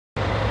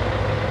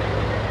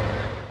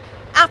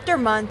After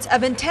months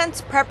of intense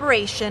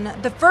preparation,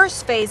 the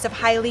first phase of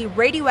highly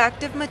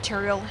radioactive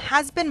material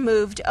has been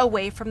moved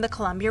away from the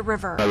Columbia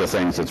River. One of the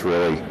things that's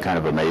really kind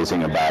of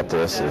amazing about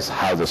this is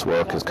how this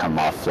work has come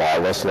off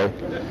flawlessly.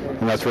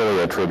 And that's really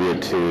a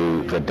tribute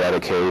to the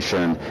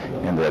dedication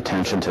and the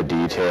attention to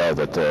detail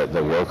that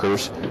the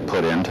workers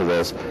put into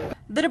this.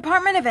 The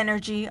Department of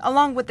Energy,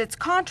 along with its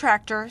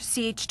contractor,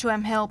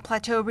 CH2M HILL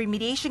Plateau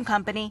Remediation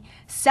Company,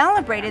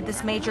 celebrated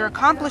this major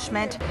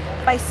accomplishment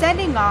by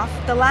sending off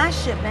the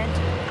last shipment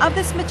of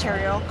this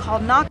material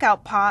called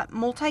knockout pot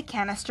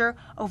multi-canister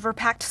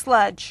overpacked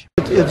sludge.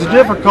 It's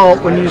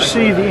difficult when you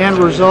see the end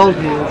result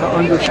here to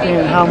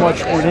understand how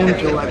much went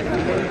into it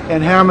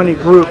and how many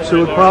groups. It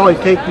would probably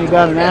take me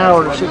about an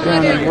hour to sit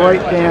down and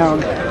write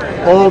down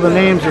all the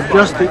names of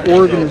just the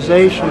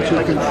organizations who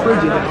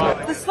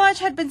contributed. The sludge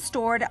had been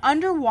stored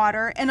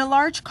underwater in a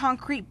large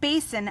concrete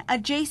basin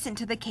adjacent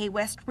to the K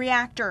West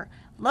Reactor,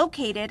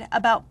 located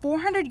about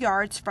 400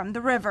 yards from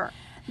the river.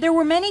 There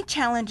were many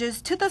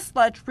challenges to the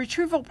sludge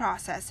retrieval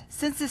process,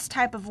 since this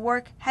type of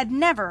work had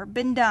never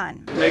been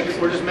done.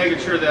 We're just making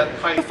sure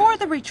that Before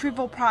the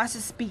retrieval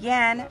process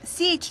began,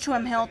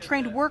 CH2M HILL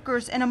trained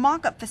workers in a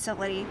mock-up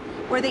facility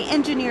where they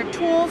engineered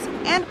tools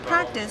and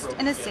practiced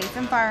in a safe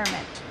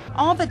environment.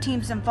 All the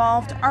teams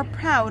involved are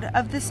proud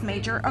of this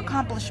major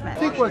accomplishment. I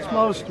think what's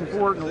most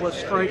important, what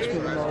strikes me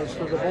the most,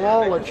 is of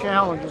all the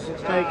challenges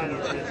it's taken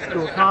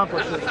to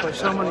accomplish this by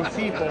so many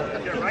people,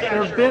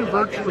 there have been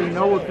virtually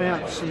no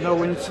events and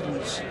no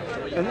incidents.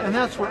 And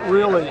that's what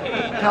really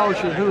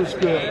tells you who's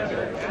good.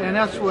 And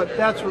that's what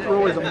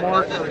really the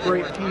mark of a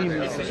great team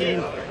is.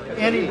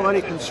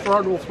 Anybody can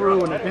struggle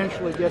through and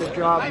eventually get a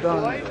job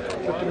done.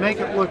 But to make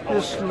it look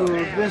this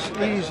smooth, this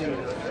easy,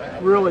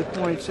 really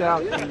points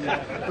out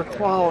the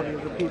quality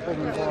of the people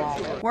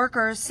involved.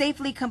 Workers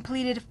safely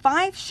completed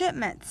 5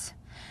 shipments.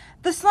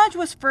 The sludge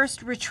was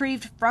first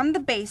retrieved from the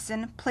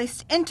basin,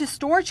 placed into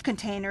storage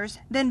containers,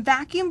 then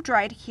vacuum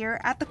dried here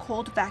at the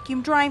cold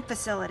vacuum drying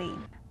facility.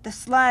 The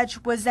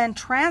sludge was then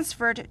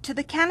transferred to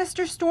the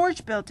canister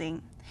storage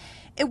building.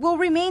 It will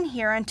remain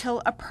here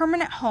until a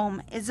permanent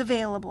home is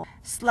available.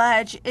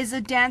 Sludge is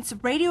a dense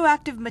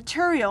radioactive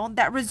material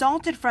that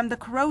resulted from the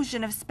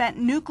corrosion of spent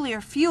nuclear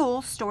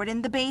fuel stored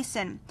in the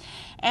basin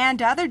and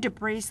other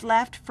debris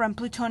left from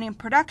plutonium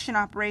production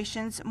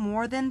operations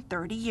more than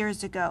 30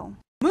 years ago.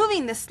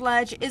 Moving the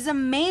sludge is a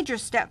major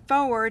step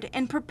forward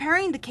in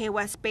preparing the K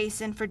West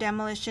Basin for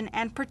demolition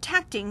and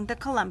protecting the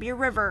Columbia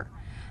River.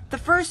 The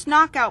first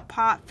knockout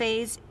pot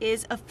phase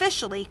is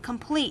officially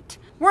complete.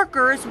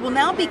 Workers will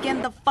now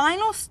begin the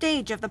final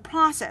stage of the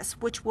process,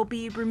 which will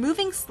be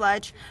removing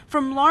sludge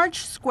from large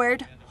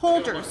squared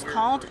holders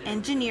called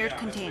engineered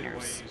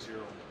containers.